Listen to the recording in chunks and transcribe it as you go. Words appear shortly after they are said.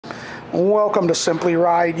Welcome to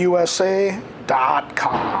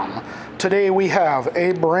SimplyRideUSA.com. Today we have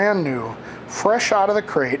a brand new, fresh out of the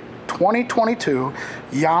crate, 2022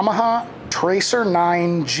 Yamaha Tracer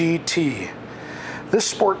 9 GT. This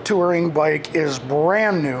sport touring bike is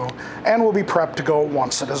brand new and will be prepped to go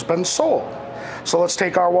once it has been sold. So let's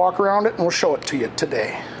take our walk around it and we'll show it to you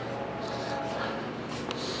today.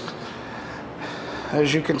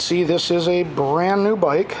 As you can see, this is a brand new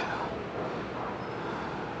bike.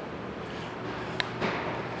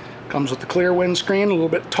 Comes with the clear windscreen, a little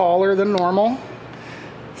bit taller than normal.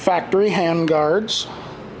 Factory hand guards.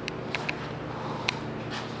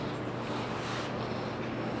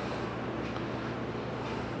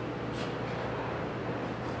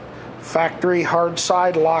 Factory hard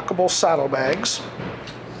side lockable saddlebags.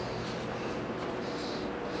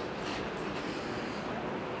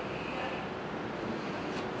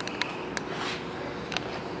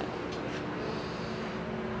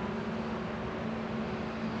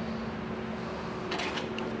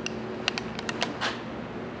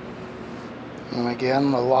 And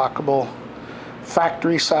again, the lockable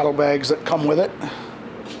factory saddlebags that come with it.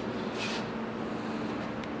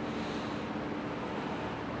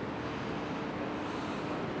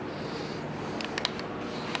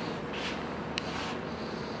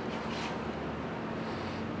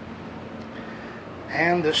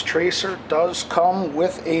 And this Tracer does come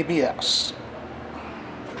with ABS.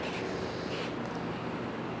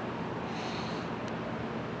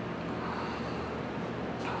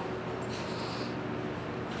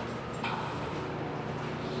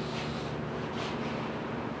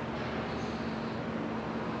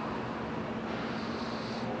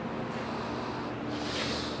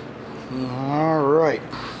 All right.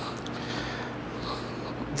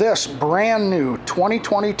 This brand new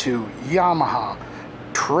 2022 Yamaha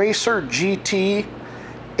Tracer GT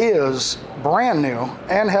is brand new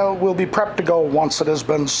and will be prepped to go once it has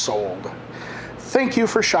been sold. Thank you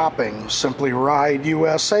for shopping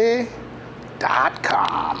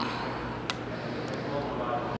SimplyRideUSA.com.